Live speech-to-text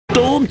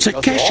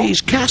storm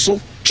Takeshi's castle.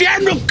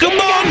 General, come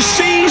on,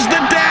 seize the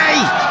day!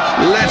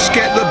 Let's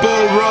get the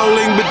ball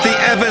rolling with the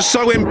ever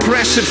so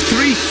impressive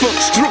 3-foot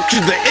structure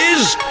that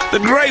is the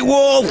Great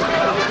Wall.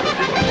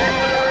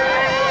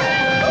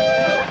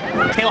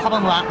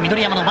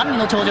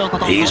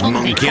 He's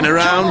monkeying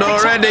around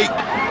already.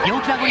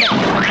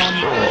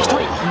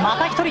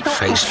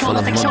 Face full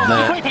of mud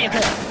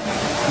there.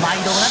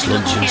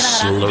 Sludge and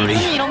slurry.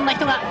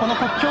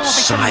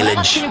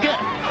 Silage.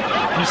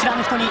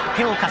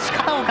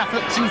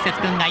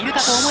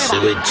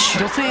 Sewage.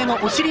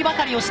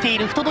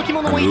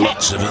 And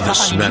lots of other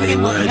smelly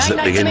words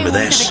that begin with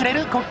S.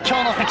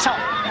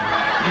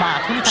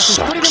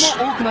 Socks.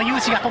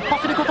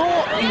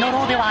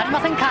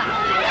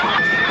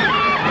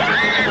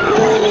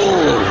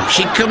 Oh,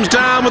 she comes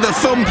down with a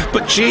thump,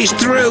 but she's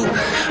through.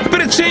 A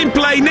bit of team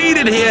play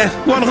needed here.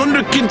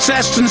 100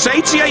 contestants,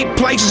 88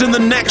 places in the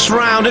next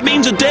round. It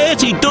means a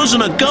dirty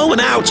dozen are going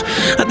out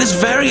at this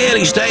very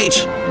early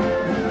stage.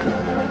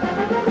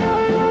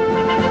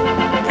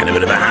 And a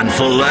bit of a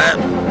handful there.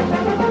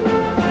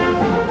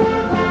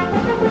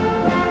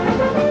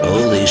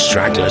 All these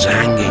stragglers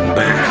hanging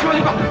back.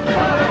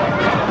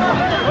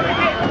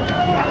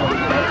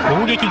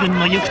 He comes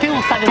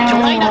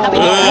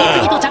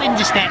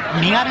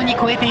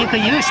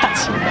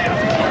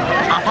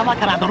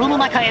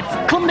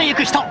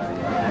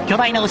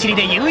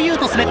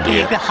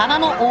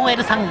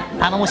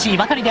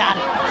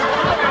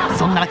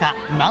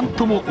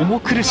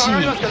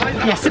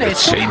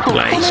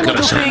got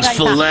his hands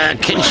full there.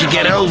 Can she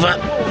get over?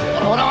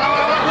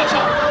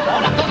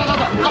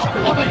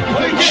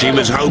 She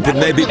was hoping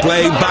they'd be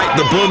playing Bite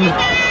the Bun.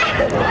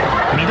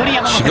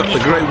 She got the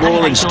Great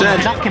Wall instead.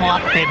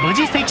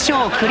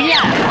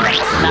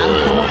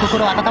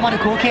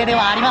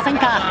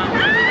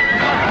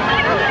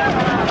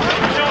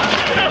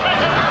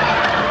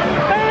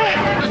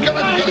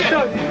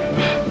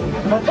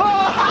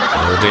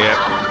 Oh dear.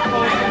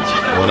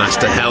 One has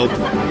to help.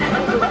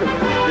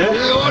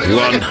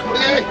 One,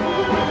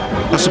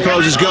 I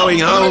suppose, is going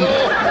home.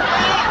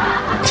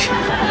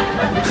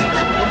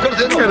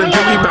 Kind of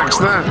piggybacks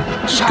that.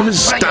 Just come and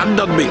stand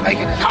on me.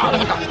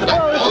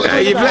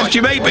 You've left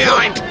your mate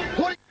behind.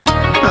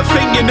 I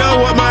think you know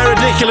what my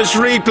ridiculous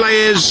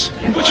replay is.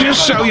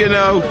 Just so you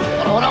know,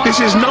 this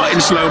is not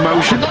in slow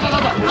motion.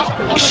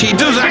 She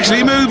does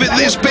actually move at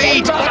this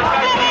speed.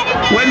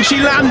 When she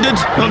landed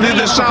on the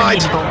other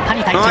side,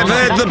 I've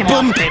heard the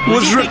bump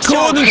was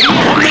recorded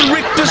on the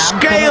Richter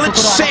scale at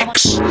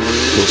 6.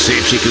 We'll see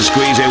if she can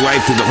squeeze her way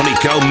through the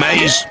honeycomb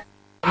maze.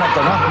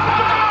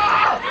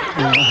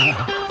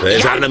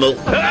 There's Animal.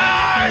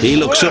 He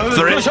looks up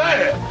for it.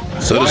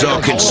 So does our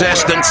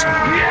contestant.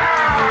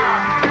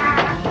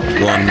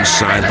 One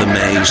side of the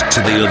maze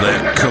to the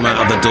other. Come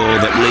out of the door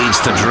that leads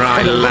to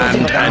dry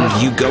land and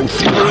you go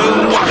through.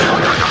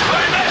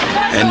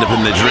 End up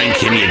in the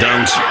drink and you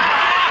don't.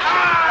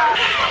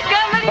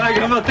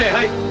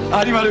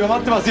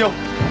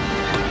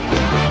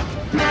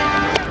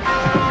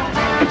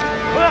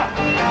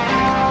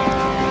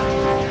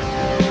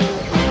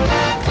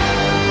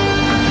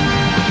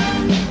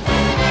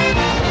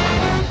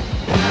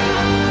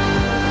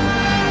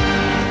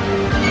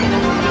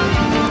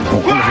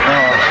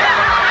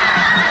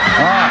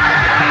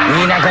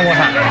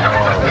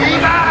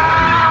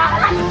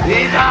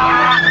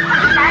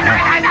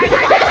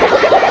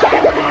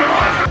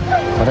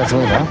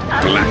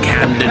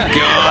 Black-handed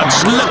guards,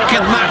 look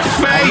at that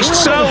face,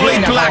 totally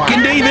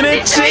blackened, even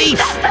her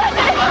teeth.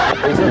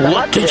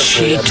 What did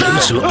she do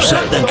to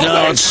upset the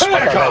guards? We've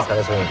got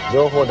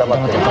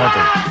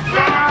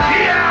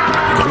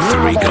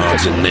 3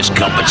 guards in this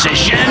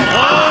competition.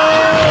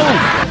 Oh!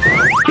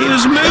 He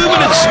was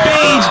moving at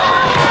speed,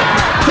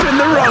 but in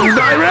the wrong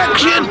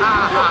direction.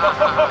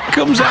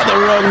 Comes out the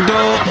wrong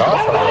door.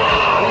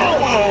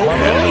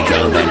 There we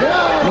go then.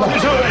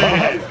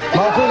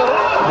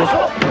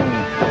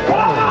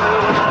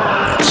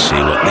 Let's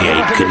see what the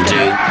 8 can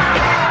do.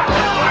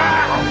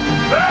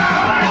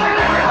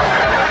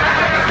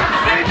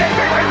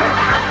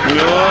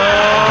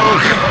 Oh!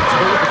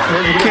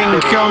 King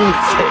Kong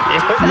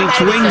meets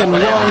Wing and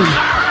Wong.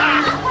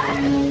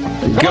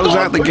 Goes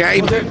out the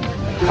game.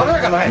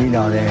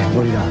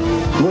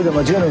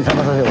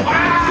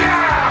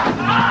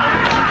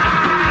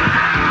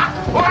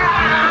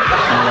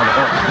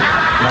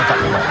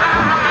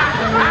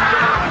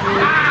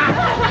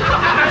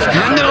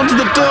 Hanging onto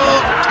the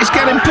door. He's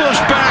getting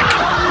pushed back.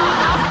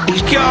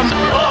 He's gone.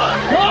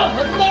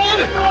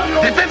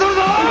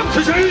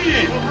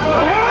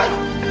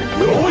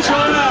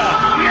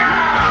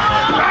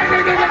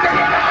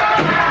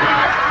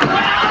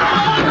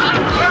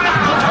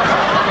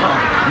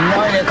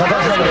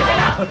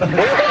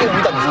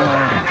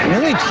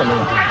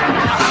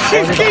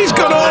 He's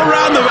gone all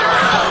round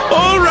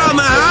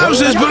the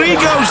houses, but he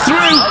goes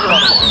through.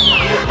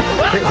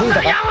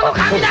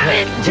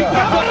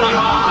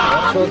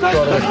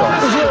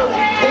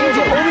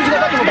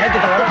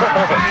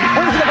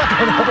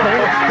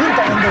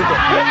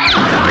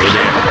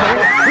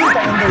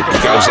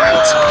 Goes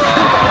out.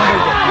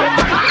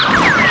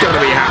 got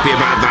to be happy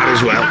about that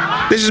as well.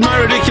 This is my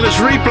ridiculous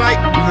replay,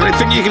 and I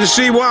think you can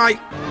see why.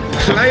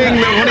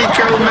 Playing the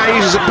honeycomb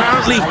maze is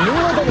apparently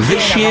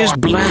this year's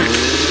black.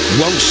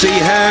 Won't see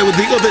her with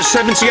the other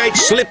 78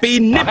 slippy,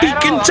 nippy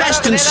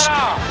contestants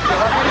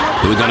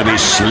who are going to be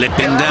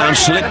slipping down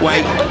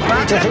slipway.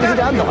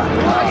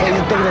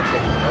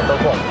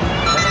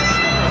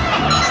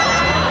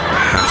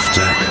 Have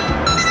to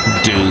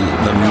do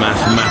the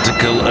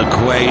mathematical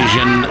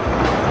equation.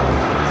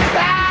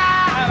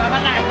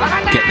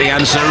 Get the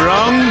answer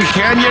wrong,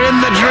 and you're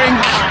in the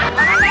drink.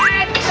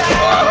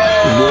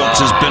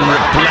 Water's been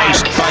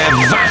replaced by a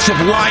vat of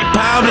white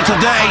powder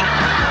today.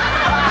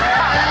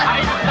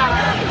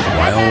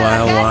 Why, oh why,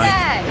 oh why?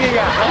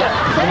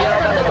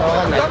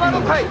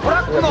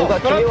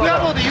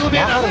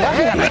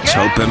 Let's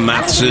hope her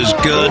maths is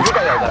good.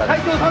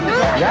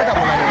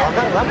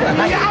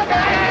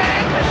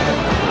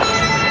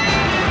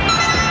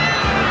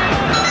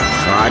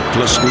 5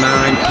 plus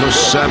 9 plus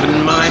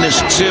 7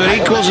 minus 2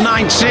 equals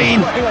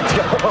 19.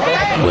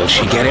 Will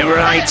she get it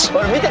right?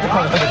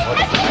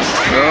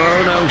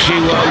 Oh no, she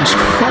won't.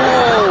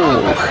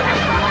 Oh.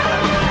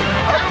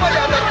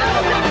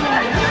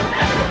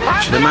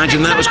 Should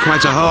imagine that was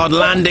quite a hard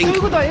landing.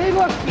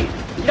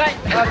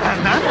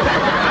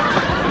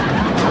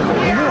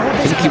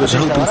 I think he was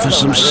hoping for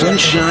some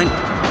sunshine.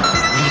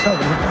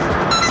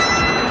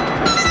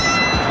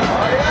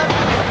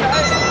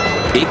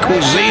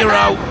 Equals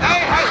 0.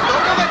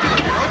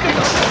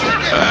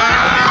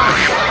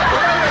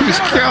 He's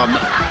gone.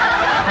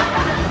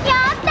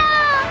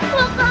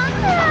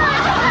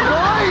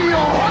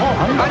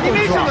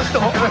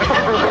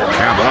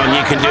 Come on,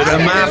 you can do the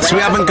maths. We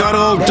haven't got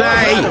all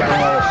day.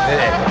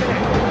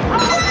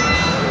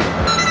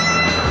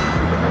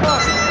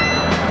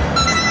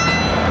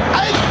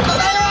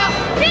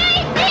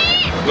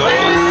 Oh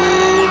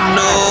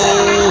no!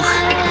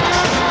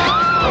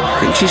 I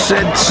think she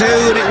said 2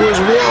 and it was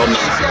 1.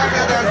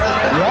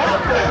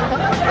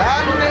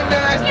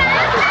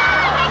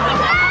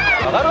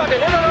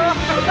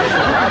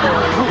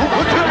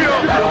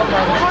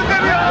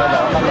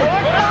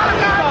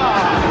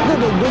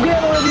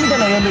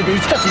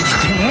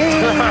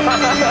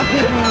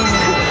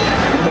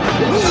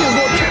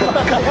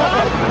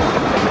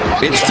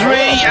 It's 3,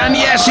 and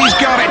yes, he's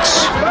got it.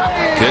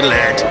 Good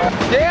lad.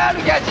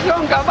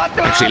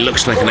 Actually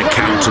looks like an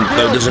accountant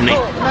though, doesn't he?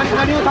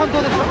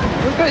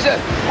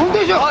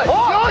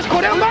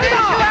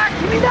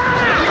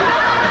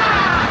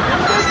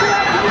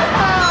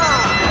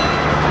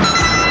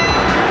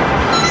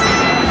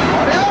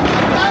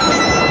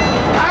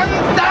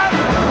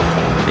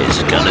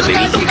 It's gonna be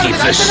lucky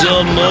for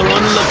some or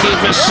unlucky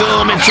for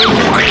some. It's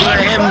unlucky for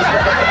him.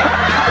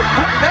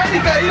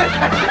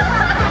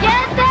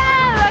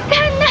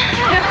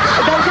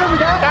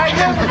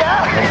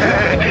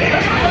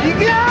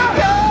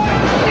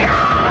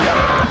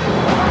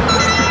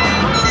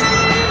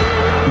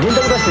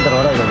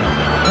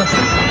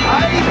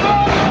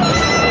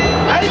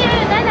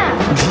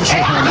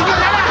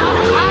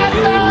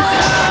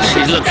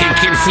 She's looking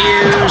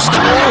confused.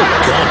 Oh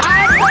God.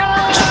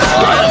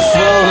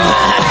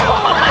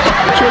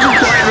 She wasn't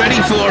quite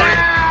ready for it.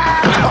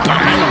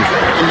 Bang!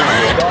 On the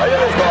head.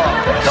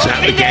 Is that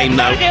the game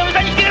though?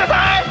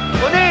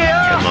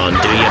 Come on,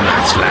 do your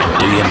maths, lad.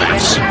 Do your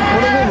maths.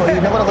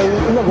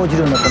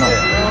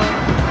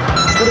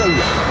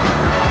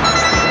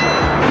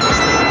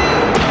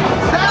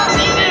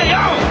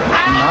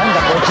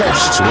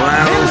 12.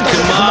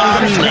 Come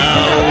on, no.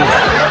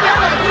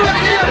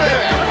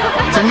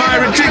 For my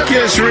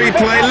ridiculous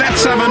replay,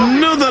 let's have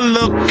another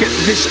look at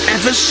this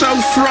ever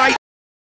so frightening